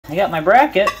I got my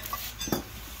bracket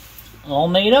all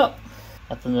made up.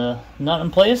 Got the nut in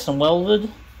place and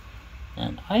welded,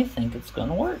 and I think it's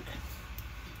gonna work.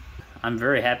 I'm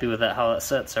very happy with that, how it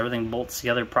sits. Everything bolts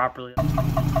together properly.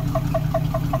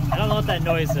 I don't know what that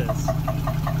noise is.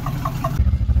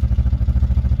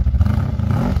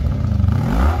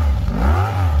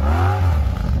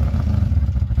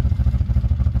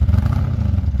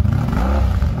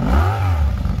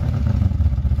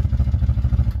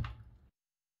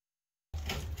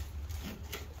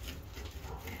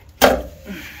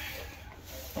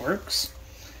 Works.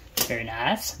 Very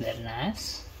nice, very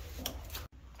nice.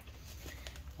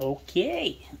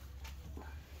 Okay.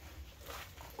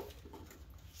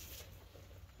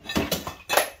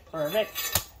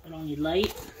 Perfect. I don't need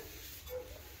light.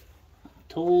 I'm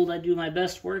told I do my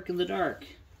best work in the dark.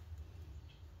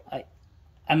 I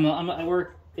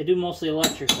do mostly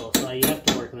electrical, so you have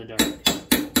to work in the dark.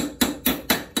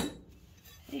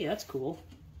 Hey, that's cool.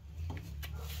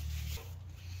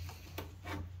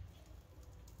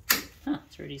 Huh,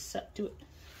 it's already set to it.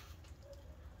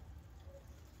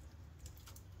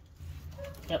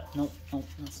 Yep, nope,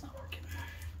 that's not working.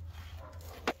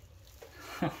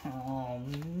 Oh,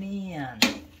 man.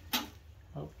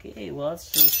 Okay, well, it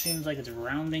seems like it's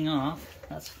rounding off.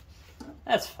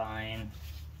 That's fine.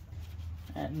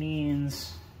 That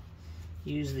means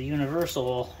use the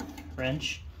universal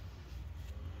wrench.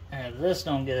 And if this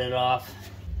don't get it off,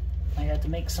 I got to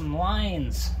make some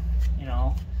lines, you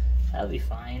know. That'll be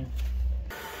fine.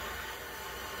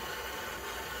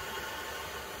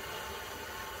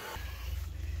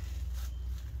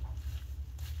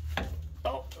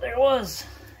 Oh, there it was.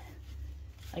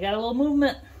 I got a little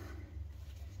movement.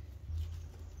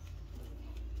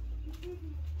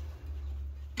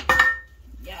 Got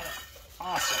it.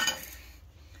 Awesome.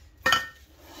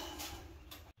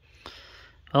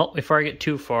 Well, before I get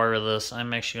too far with this,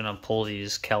 I'm actually going to pull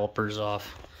these calipers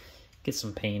off. Get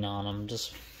some paint on them,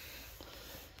 just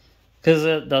because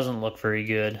it doesn't look very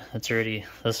good. This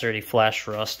already flash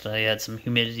rust. I had some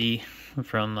humidity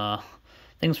from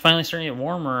things finally starting to get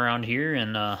warmer around here,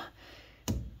 and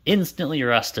instantly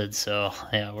rusted. So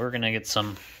yeah, we're gonna get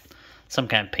some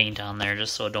kind of paint on there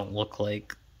just so it don't look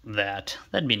like that.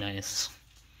 That'd be nice.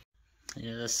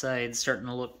 Yeah, this side's starting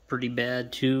to look pretty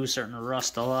bad too, starting to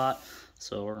rust a lot.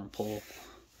 So we're gonna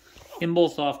get them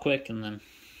both off quick and then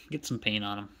get some paint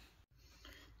on them.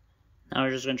 Now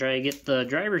we're just going to try to get the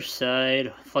driver's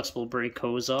side flexible brake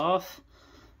hose off.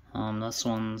 This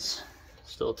one's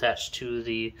still attached to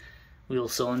the wheel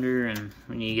cylinder, and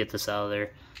we need to get this out of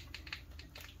there.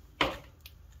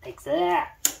 Take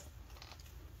that!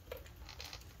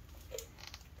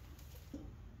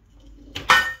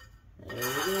 There we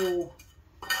go.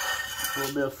 A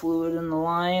little bit of fluid in the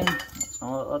line.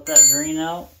 I'll let that drain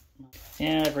out.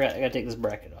 And I forgot, I gotta take this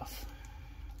bracket off,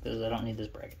 because I don't need this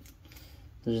bracket.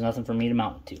 There's nothing for me to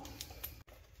mount it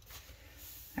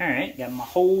to. Alright, got my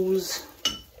hose.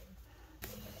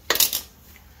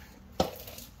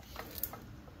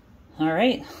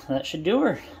 Alright, that should do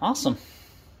her. Awesome.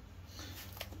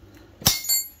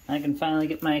 I can finally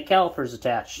get my calipers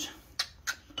attached.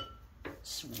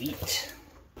 Sweet.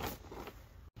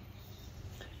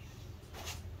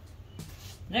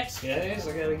 Next, guys,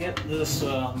 I gotta get this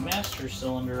master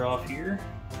cylinder off here.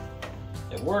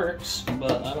 It works,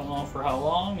 but I don't know for how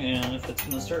long and if it's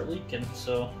going to start leaking,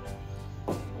 so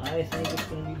I think it's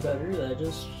going to be better that I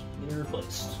just get it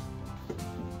replaced.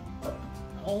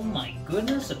 Oh my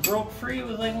goodness, it broke free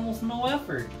with like almost no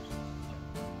effort.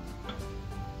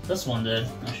 This one did.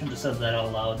 I shouldn't have said that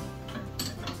out loud.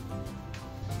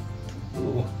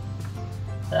 Ooh,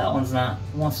 that one's not,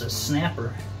 wants a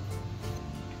snapper.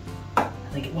 I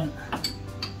think it went.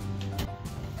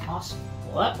 Awesome.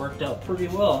 Well, that worked out pretty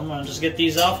well. I'm going to just get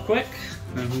these off quick,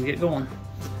 and then we can get going.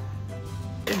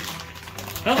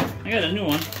 Oh, I got a new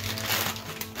one.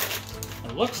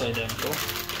 It looks identical,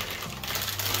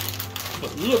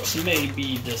 but looks may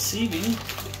be deceiving.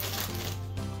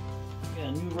 Got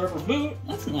a new rubber boot.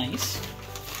 That's nice.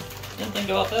 Didn't think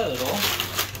about that at all.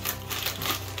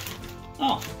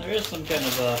 Oh, there is some kind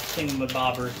of a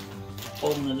thingamabobber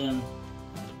holding it in.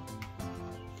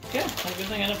 Yeah, well, good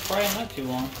thing I didn't pry on that too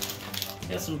long.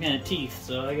 Got some kind of teeth,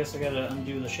 so I guess I gotta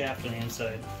undo the shaft on the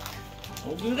inside.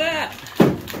 We'll do that!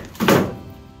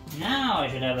 Now I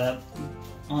should have that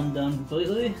undone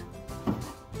completely.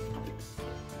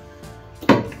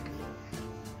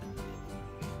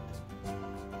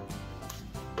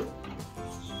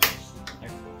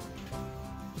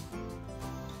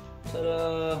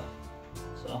 Ta-da!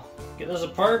 So, get this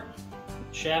apart,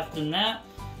 shaft in that,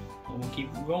 and we'll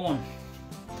keep going.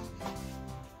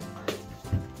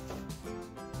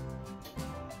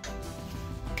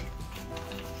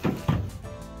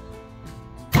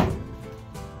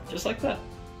 just like that.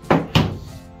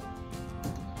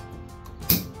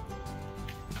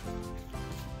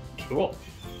 Cool.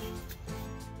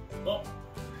 Oh,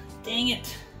 dang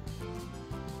it.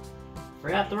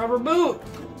 Forgot the rubber boot.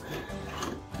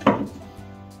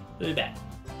 Put it back.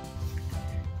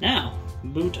 Now,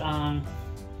 boot on.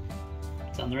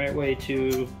 It's on the right way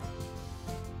to.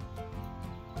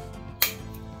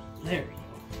 There we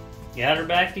go. Got her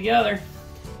back together.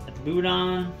 Got the boot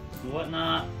on and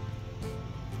whatnot.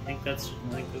 I think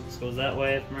this goes that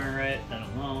way if I'm right. I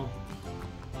don't know.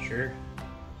 Sure.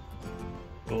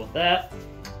 Go with that.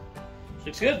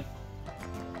 Looks good.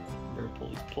 Better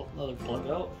pull the other plug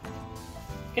out.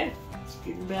 Okay, let's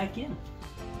get her back in.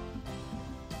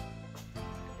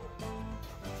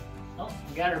 Oh,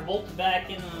 we got her bolted back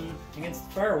in against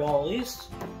the firewall at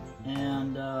least.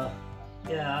 And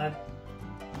yeah,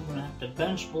 I'm gonna have to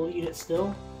bench bleed it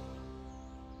still.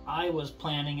 I was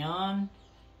planning on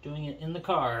doing it in the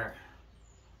car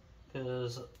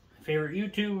because my favorite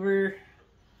YouTuber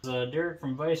is Derek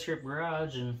from Vice Grip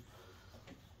Garage, and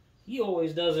he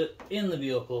always does it in the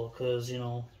vehicle because, you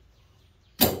know,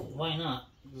 why not?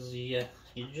 Because you're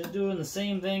just doing the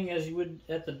same thing as you would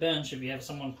at the bench if you have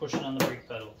someone pushing on the brake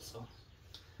pedal. So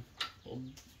we'll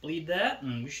bleed that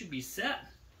and we should be set.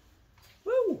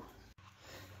 Woo!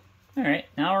 Alright,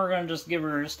 now we're going to just give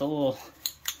her just a little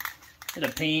bit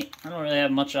of paint. I don't really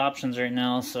have much options right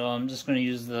now, so I'm just going to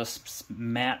use this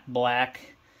matte black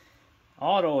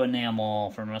auto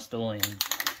enamel from Rust-Oleum.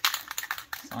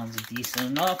 Sounds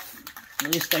decent enough.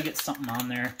 At least I get something on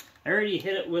there. I already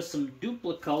hit it with some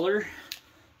Duplicolor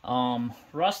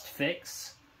Rust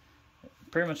Fix. It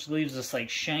pretty much leaves this like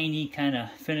shiny kind of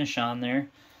finish on there.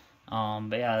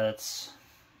 But yeah, that's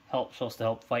supposed to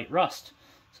help fight rust.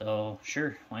 So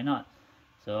sure, why not?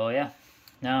 So yeah,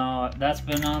 now that's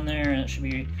been on there and it should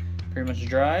be pretty much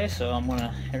dry. So I'm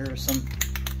gonna hit her with some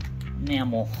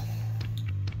enamel.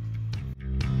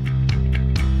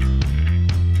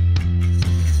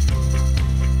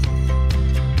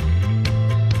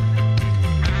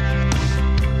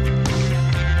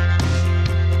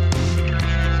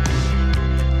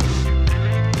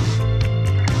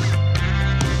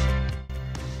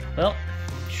 Well,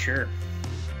 sure.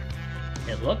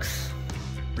 It looks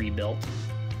rebuilt.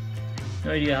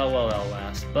 No idea how well that'll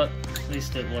last, but at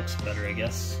least it looks better, I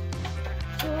guess.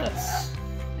 So that's,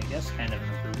 I guess, kind of an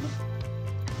improvement.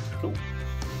 Cool.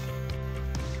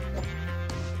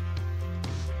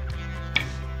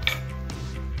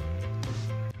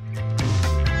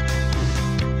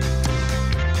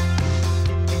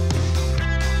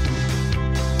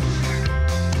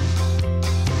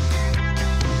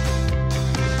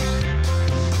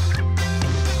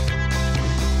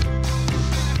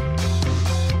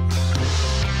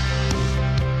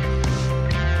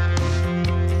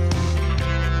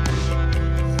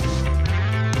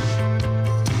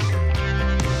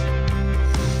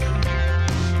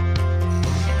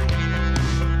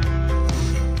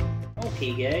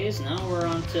 Okay guys, now we're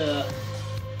on to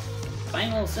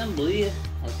final assembly,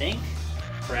 I think.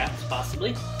 Perhaps,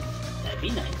 possibly. That'd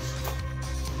be nice.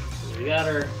 So we got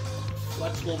our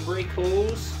flexible brake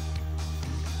hose.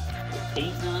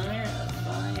 Paint on there, that's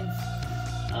fine.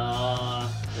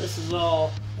 This is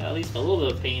all, at least a little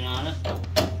bit of paint on it.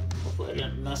 Hopefully I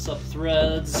didn't mess up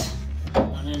threads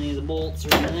on any of the bolts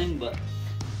or anything, but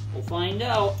we'll find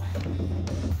out.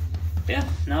 Yeah,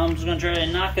 now I'm just going to try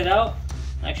to knock it out.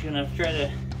 I'm actually going to try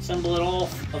to assemble it all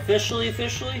officially.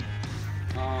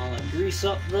 Grease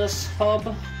up this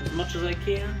hub as much as I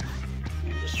can.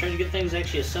 And just try to get things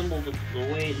actually assembled the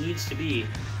way it needs to be.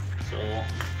 So,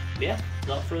 yeah,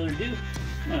 without further ado,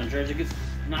 I'm going to try to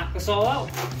knock this all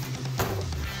out.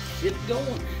 Get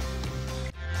going.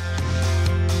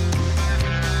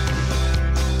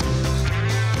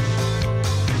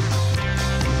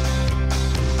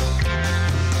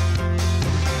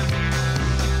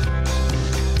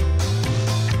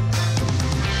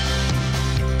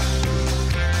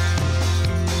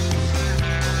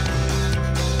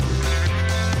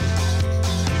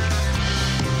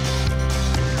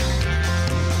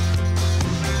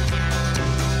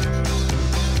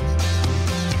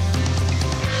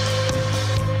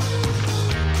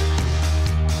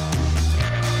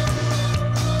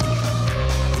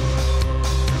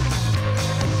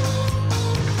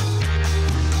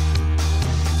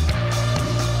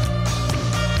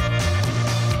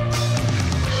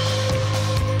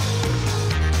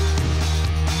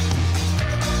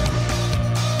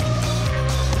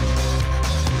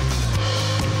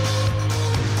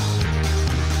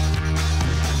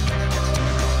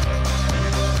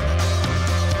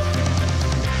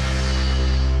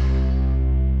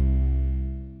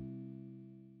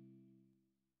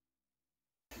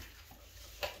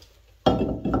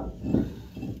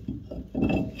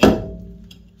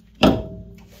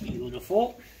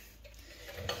 beautiful.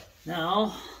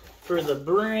 Now, for the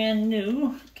brand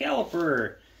new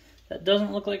caliper. That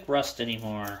doesn't look like rust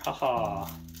anymore. Haha.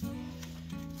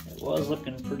 It was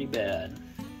looking pretty bad.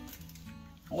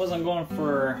 I wasn't going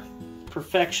for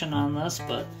perfection on this,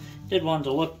 but did want it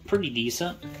to look pretty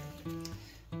decent.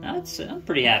 I'm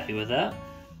pretty happy with that.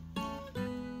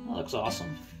 That looks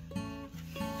awesome.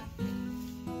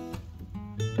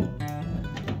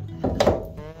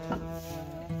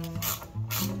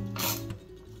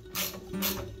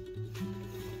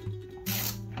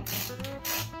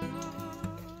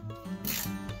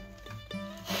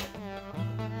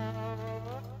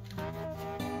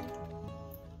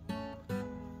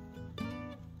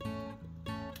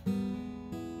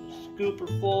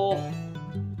 Scooper full.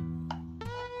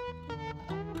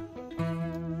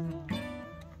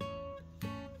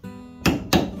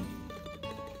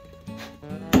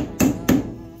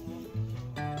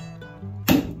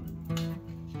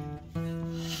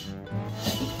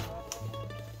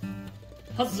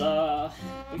 Huzzah!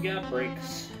 We got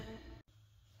brakes.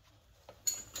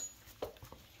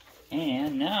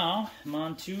 And now I'm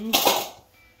on to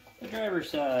the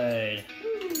driver's side.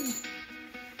 Woo.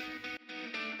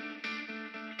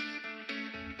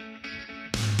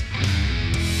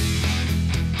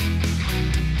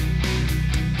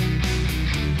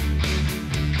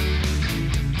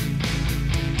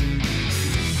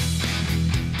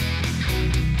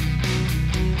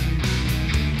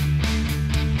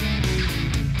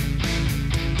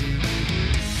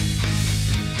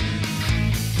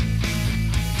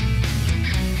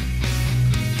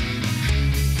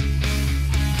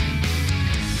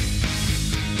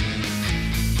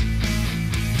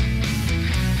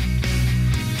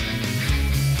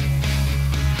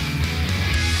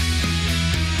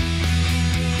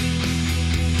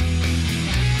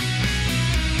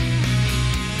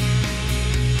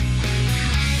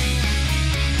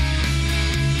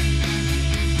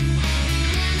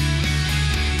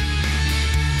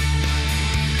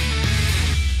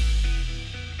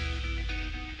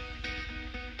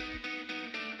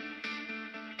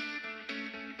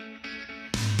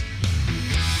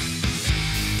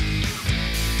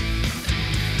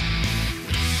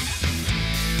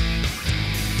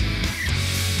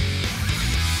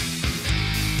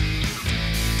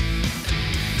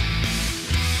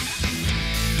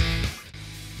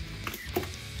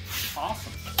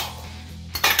 Awesome.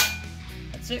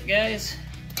 That's it, guys.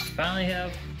 Finally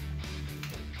have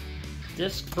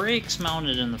disc brakes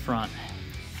mounted in the front.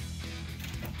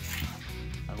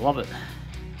 I love it.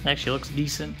 It actually looks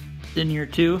decent in here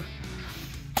too.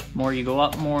 More you go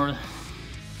up, more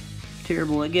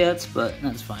terrible it gets, but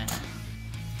that's fine.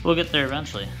 We'll get there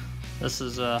eventually. This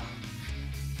is that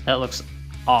looks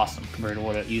awesome compared to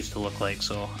what it used to look like,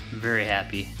 so I'm very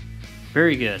happy.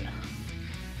 Very good.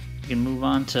 We can move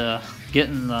on to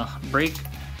getting the brake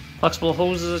flexible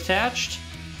hoses attached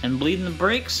and bleeding the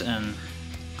brakes, and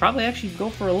probably actually go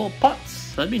for a little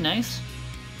putz. That'd be nice.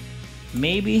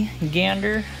 Maybe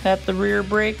gander at the rear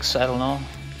brakes. I don't know.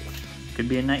 Could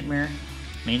be a nightmare.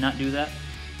 May not do that.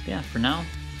 But yeah, for now,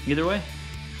 either way.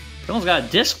 Someone's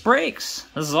got disc brakes.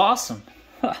 This is awesome.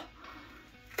 Huh.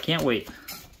 Can't wait.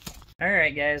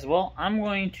 Alright guys, well, I'm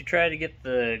going to try to get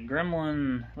the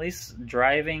Gremlin at least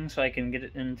driving so I can get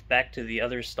it back to the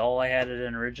other stall I had it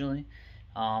in originally.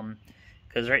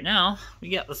 Because right now, we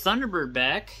got the Thunderbird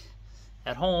back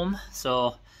at home, so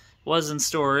it was in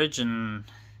storage, and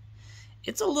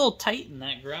it's a little tight in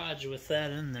that garage with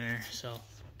that in there. So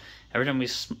every time we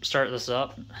start this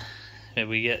up,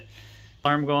 we get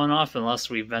alarm going off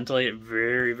unless we ventilate it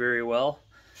very, very well.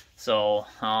 So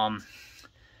we're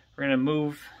going to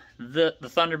move the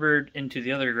Thunderbird into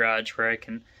the other garage where I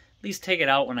can at least take it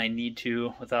out when I need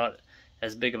to without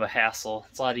as big of a hassle.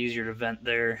 It's a lot easier to vent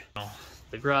there.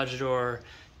 The garage door,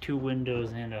 2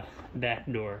 windows, and a back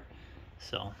door.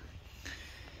 So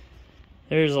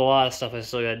there's a lot of stuff I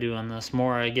still gotta do on this.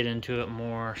 More I get into it,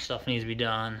 more stuff needs to be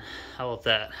done. How about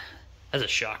that? That's a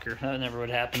shocker. That never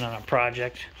would happen on a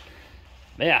project.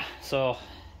 But yeah, so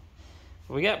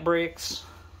we got brakes.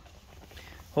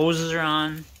 Hoses are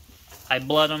on. I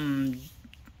bled them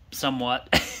somewhat,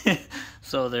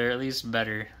 so they're at least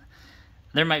better.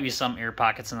 There might be some air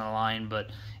pockets in the line, but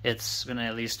it's gonna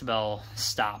at least about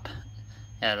stop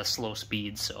at a slow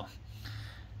speed, so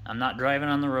I'm not driving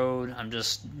on the road, I'm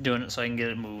just doing it so I can get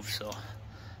it moved. So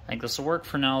I think this will work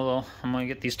for now though. I'm gonna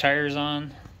get these tires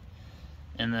on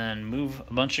and then move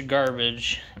a bunch of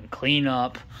garbage and clean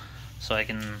up so I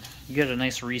can get a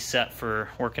nice reset for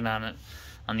working on it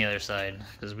on the other side,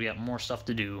 because we got more stuff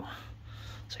to do.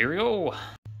 So here we go.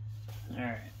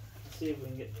 Alright, let's see if we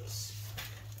can get this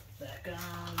back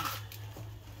on.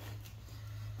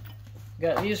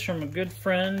 Got these from a good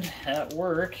friend at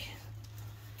work. He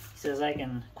says I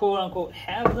can quote unquote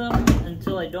have them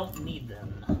until I don't need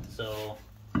them. So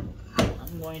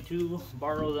I'm going to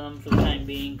borrow them for the time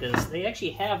being because they actually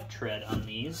have tread on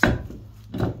these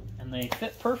and they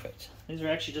fit perfect. These are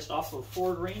actually just off of a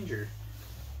Ford Ranger.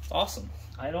 It's awesome.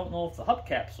 I don't know if the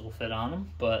hubcaps will fit on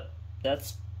them, but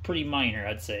that's pretty minor,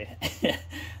 I'd say.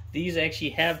 These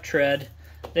actually have tread.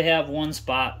 They have one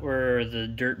spot where the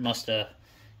dirt must have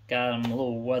got them a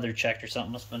little weather checked or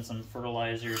something. Must have been some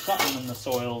fertilizer or something in the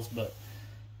soils, but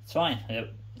it's fine.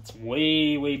 It's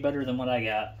way, way better than what I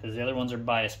got because the other ones are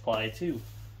bias ply too.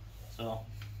 So,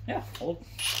 yeah, we'll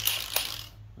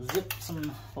zip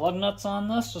some lug nuts on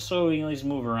this just so we can at least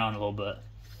move around a little bit.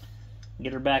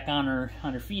 Get her back on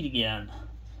her feet again.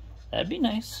 That'd be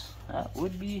nice. That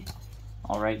would be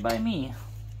all right by me.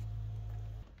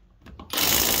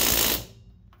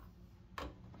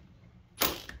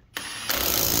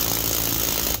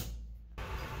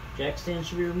 Jack stand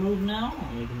should be removed now,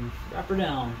 and we can drop her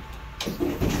down.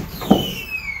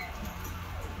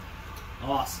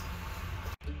 Awesome.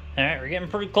 Alright, we're getting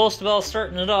pretty close to about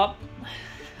starting it up.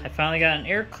 I finally got an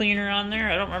air cleaner on there.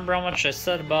 I don't remember how much I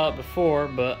said about it before,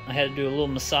 but I had to do a little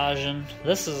massaging.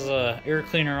 This is a air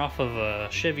cleaner off of a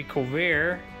Chevy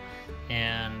Covair,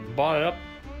 and bought it up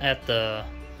at a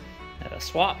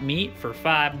swap meet for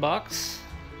 $5.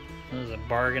 It was a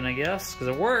bargain, I guess, because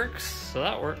it works.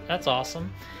 So that's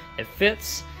awesome. It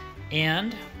fits,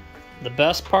 and the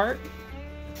best part,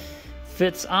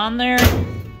 fits on there,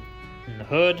 and the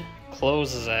hood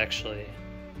closes actually.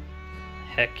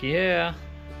 Heck yeah.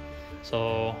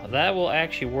 So that will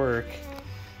actually work.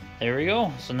 There we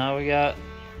go. So now we got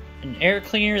an air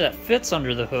cleaner that fits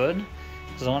under the hood,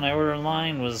 because the one I ordered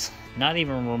online was not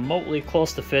even remotely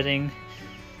close to fitting.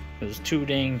 It was too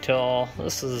dang tall.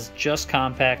 This is just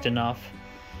compact enough.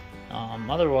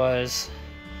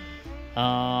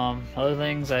 Other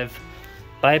things, I've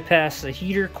bypassed the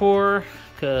heater core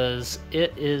because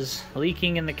it is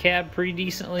leaking in the cab pretty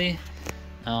decently.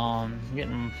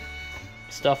 Getting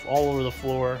stuff all over the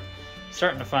floor.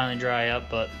 Starting to finally dry up,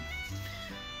 but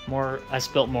I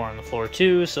spilt more on the floor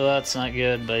too, so that's not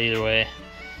good. But either way,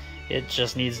 it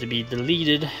just needs to be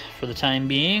deleted for the time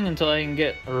being until I can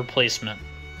get a replacement.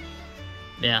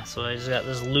 Yeah, so I just got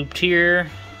this looped here.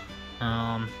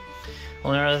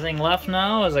 Only other thing left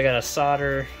now is I gotta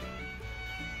solder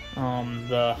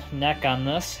the neck on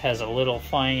this. Has a little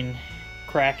fine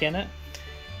crack in it,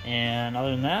 and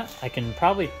other than that, I can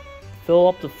probably fill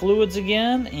up the fluids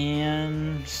again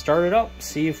and start it up.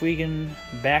 See if we can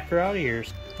back her out of here.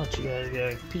 Let you guys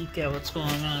get a peek at what's going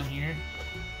on here.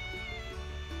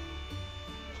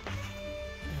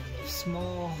 And a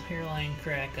small hairline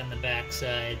crack on the back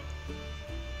side.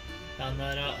 Found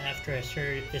that out after it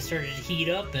started to heat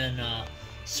up and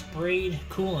sprayed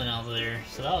coolant out there,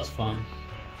 so that was fun.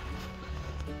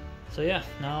 So yeah,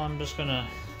 now I'm just gonna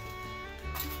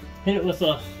hit it with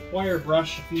a wire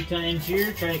brush a few times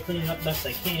here, try to clean it up best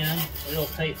I can. A real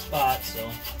tight spot, so.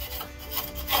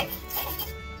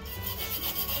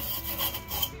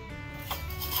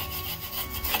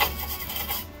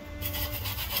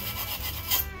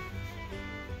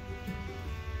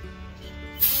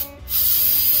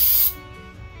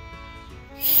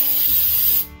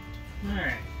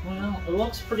 Alright, well, it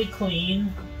looks pretty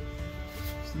clean.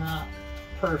 It's not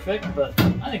perfect, but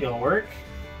I think it'll work.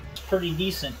 It's pretty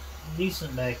decent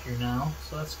back here now,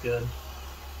 so that's good.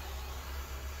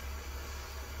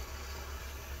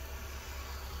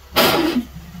 A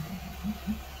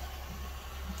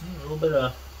little bit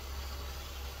of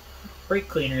brake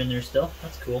cleaner in there still.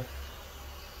 That's cool.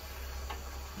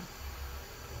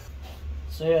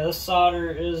 So yeah, this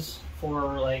solder is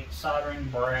for like soldering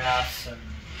brass and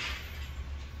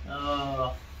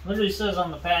literally says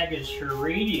on the package for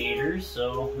radiators,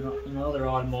 so and other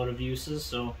automotive uses,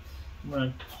 so I'm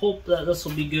going to hope that this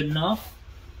will be good enough.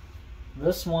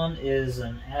 This one is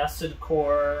an acid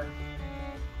core,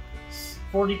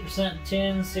 40%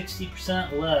 tin,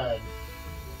 60% lead.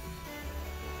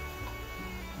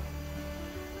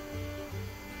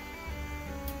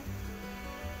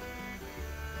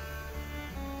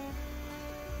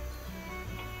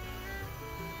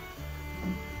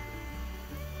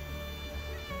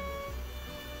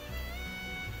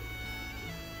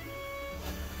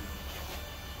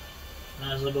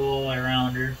 Might as well go all the way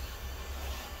around her.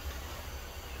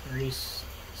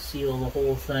 Reseal the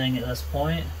whole thing at this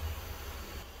point.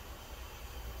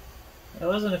 I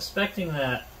wasn't expecting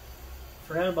that.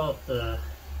 Forgot about the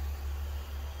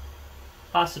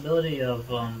possibility of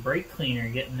brake cleaner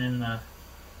getting in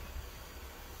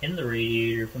the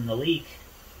radiator from the leak.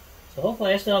 So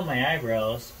hopefully I still have my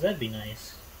eyebrows, because that'd be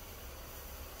nice.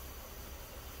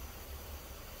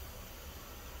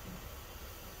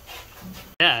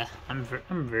 yeah, I'm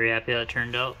very happy that it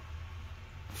turned out.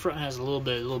 Front has a little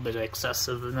bit of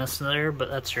excessiveness there, but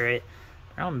that's right.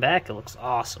 Around back, it looks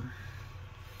awesome.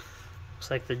 Looks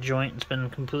like the joint's been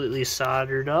completely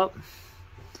soldered up.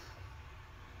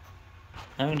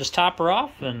 I'm gonna just top her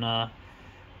off and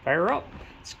fire her up.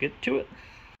 Let's get to it.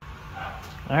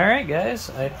 Alright guys,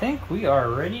 I think we are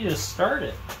ready to start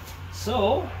it.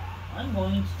 So, I'm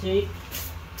going to take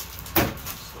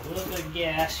just a little bit of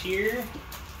gas here.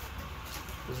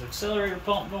 This accelerator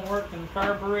pump don't work in the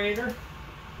carburetor.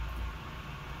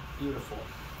 Beautiful.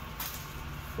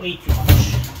 Way too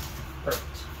much. Perfect.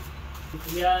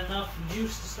 We got enough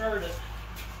juice to start it.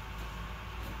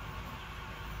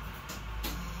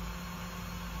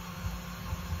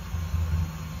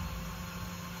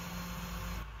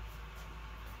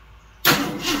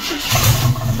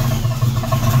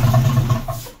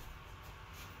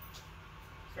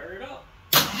 Start it up.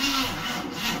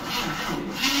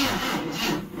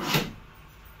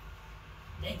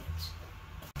 Dang it.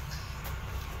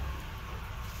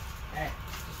 Alright,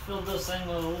 just filled this thing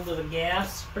with a little bit of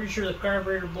gas. Pretty sure the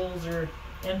carburetor bowls are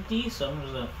empty, so I'm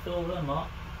just going to fill them up.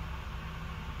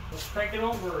 Let's crank it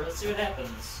over. Let's see what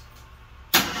happens.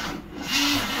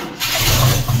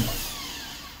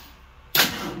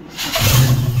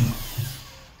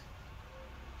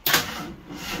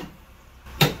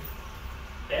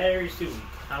 Battery's too weak.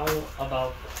 How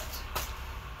about that?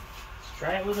 Let's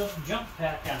try it with a jump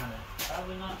pack on it.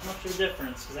 Probably not much of a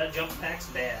difference, because that jump pack's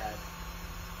bad.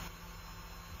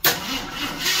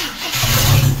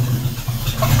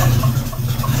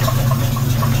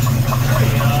 There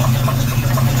we go.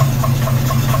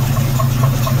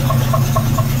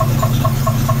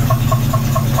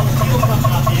 Oh, fuel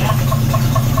coming up, yeah.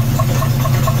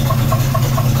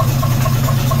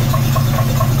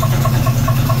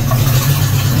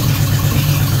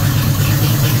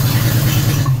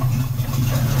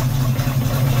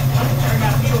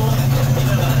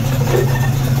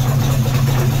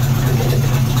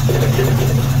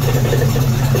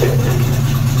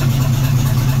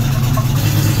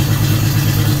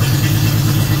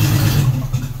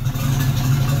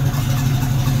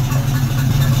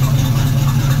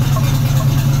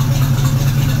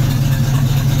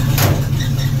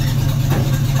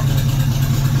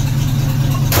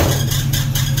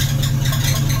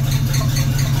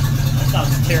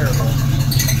 Terrible.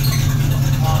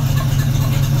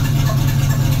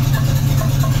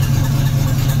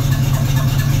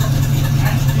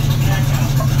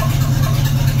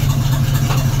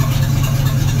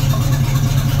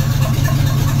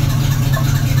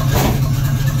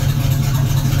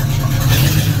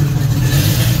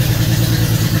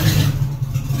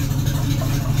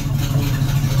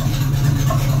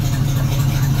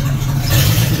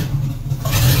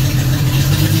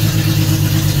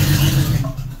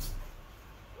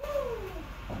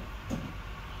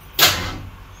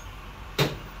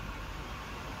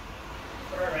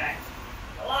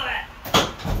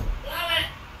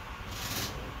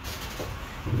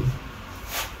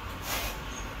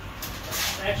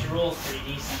 It actually rolls pretty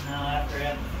decent now after I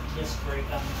have the disc brake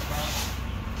on the front.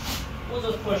 We'll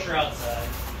just push her outside.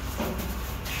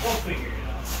 We'll figure it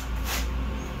out.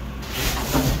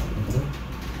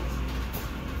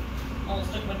 Almost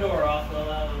took my door off though,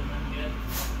 that would have been good.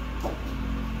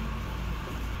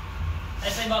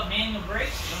 Nice thing about manual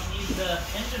brakes, you don't need the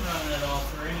engine running at all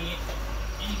for any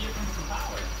difference in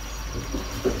power.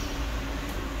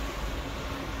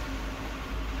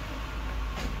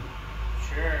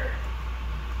 Sure.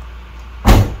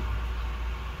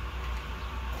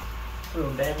 Throw a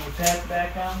battery pack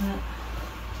back on that.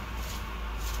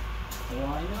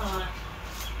 Why not?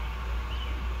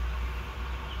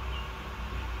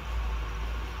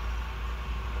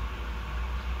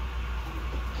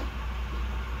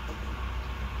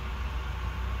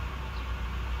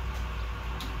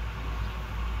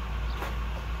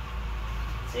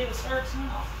 See if it starts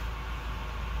now.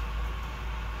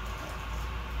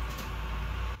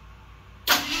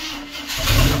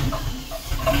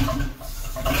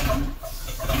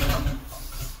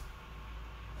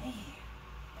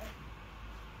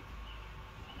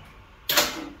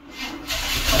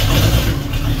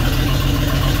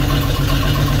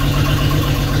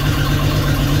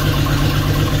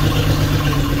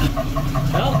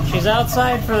 Well, she's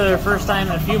outside for the first time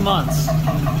in a few months.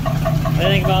 What do you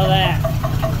think about that?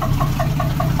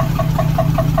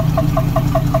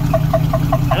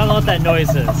 I don't know what that noise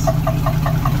is.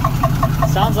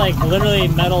 It sounds like literally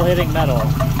metal hitting metal.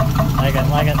 Like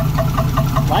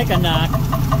a knock,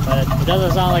 but it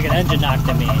doesn't sound like an engine knock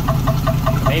to me.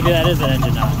 Maybe that is an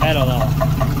engine knock. I don't know.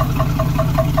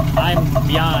 I'm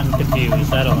beyond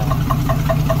confused. I don't know.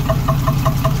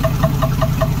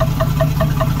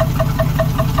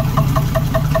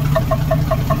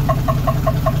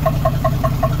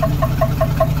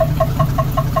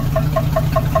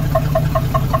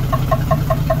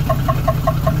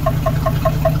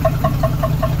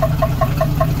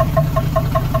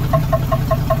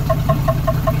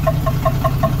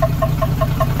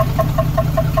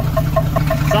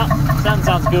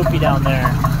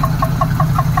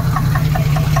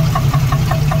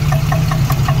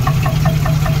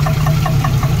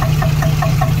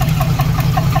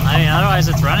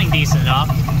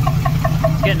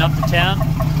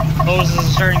 hoses are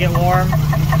starting to get warm.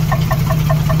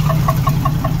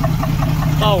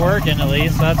 It's all working at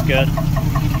least, so that's good.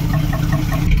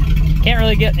 Can't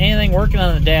really get anything working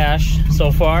on the dash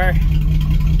so far.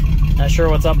 Not sure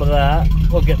what's up with that.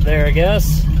 We'll get there, I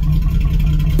guess.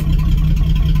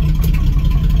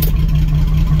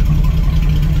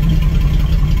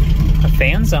 The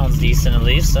fan sounds decent at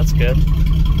least, that's good.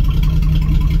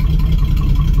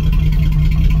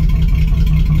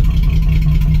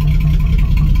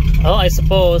 Well, I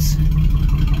suppose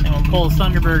I'm gonna pull the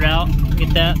Thunderbird out,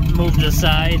 get that moved to the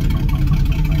side,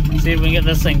 see if we can get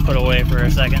this thing put away for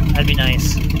a second. That'd be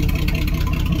nice.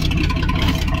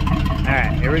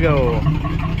 Alright, here we go.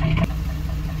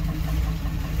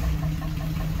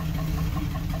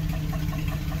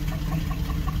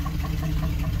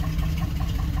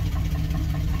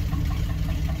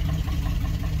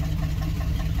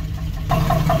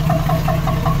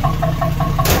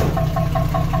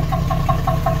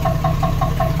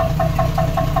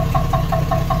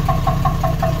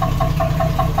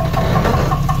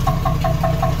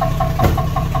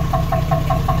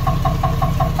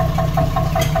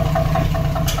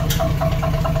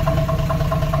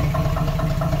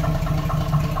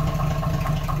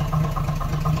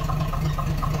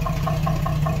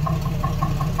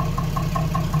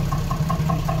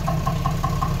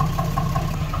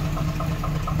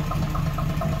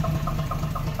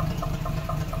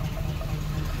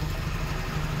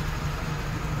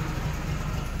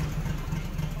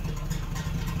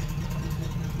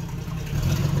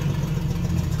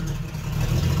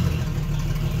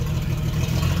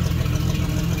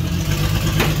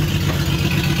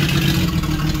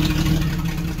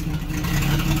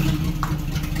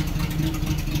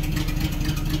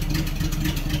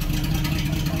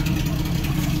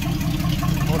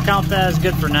 Count that as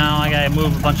good for now. I gotta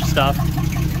move a bunch of stuff.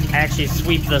 I actually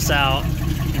sweep this out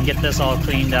and get this all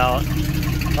cleaned out.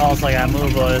 Also, I gotta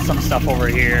move some stuff over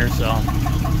here, so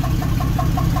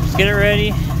just get it ready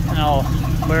and I'll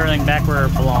put everything back where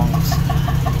it belongs.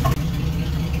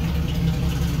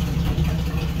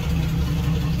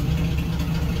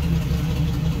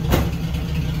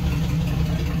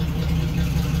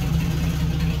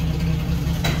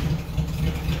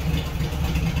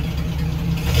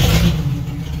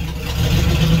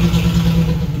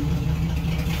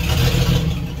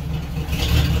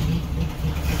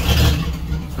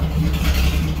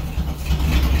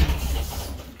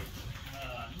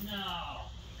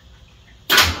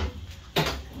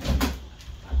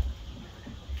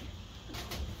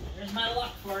 My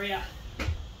luck for you.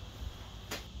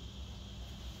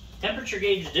 Temperature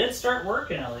gauge did start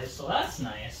working at least, so that's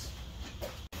nice.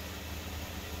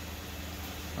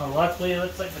 Well, luckily it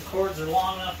looks like the cords are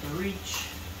long enough to reach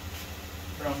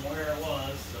from where it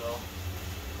was, so.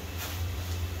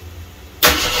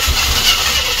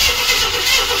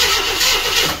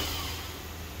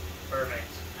 Perfect.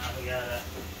 Now we got a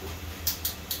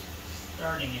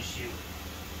starting issue.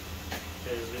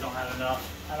 Because we don't have enough.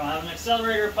 I don't have an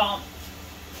accelerator pump.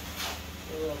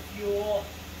 A little fuel.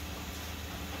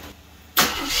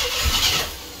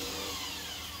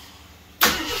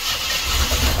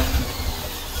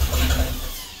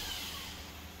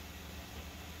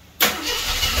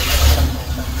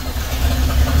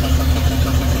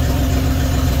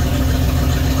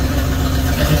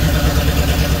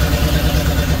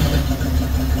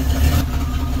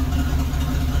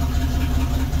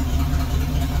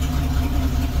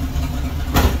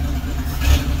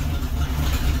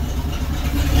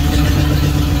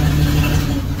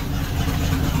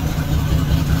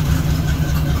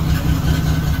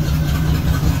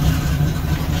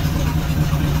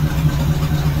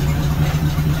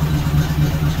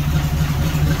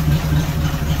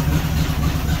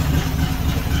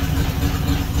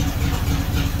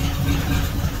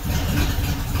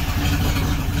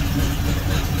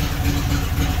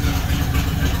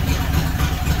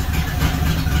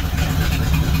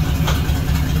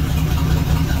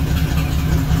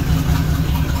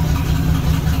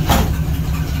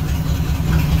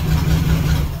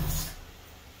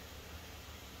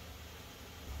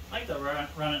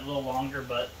 Run it a little longer,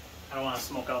 but I don't want to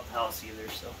smoke out the house either,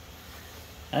 so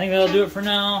I think that'll do it for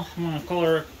now. I'm gonna call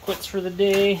her quits for the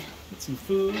day, get some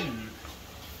food, and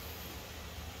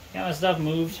got my stuff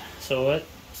moved, so it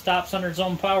stops under its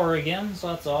own power again, so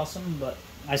that's awesome. But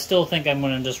I still think I'm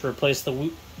gonna just replace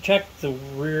check the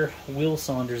rear wheel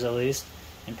cylinders at least,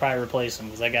 and probably replace them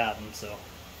because I got them. So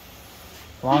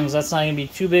as long as that's not gonna be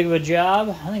too big of a job,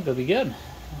 I think it'll be good.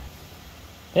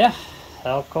 Yeah,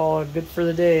 I'll call it good for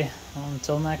the day.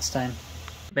 Until next time.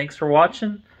 Thanks for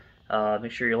watching.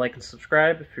 Make sure you like and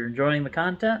subscribe if you're enjoying the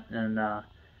content, and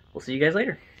we'll see you guys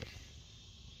later.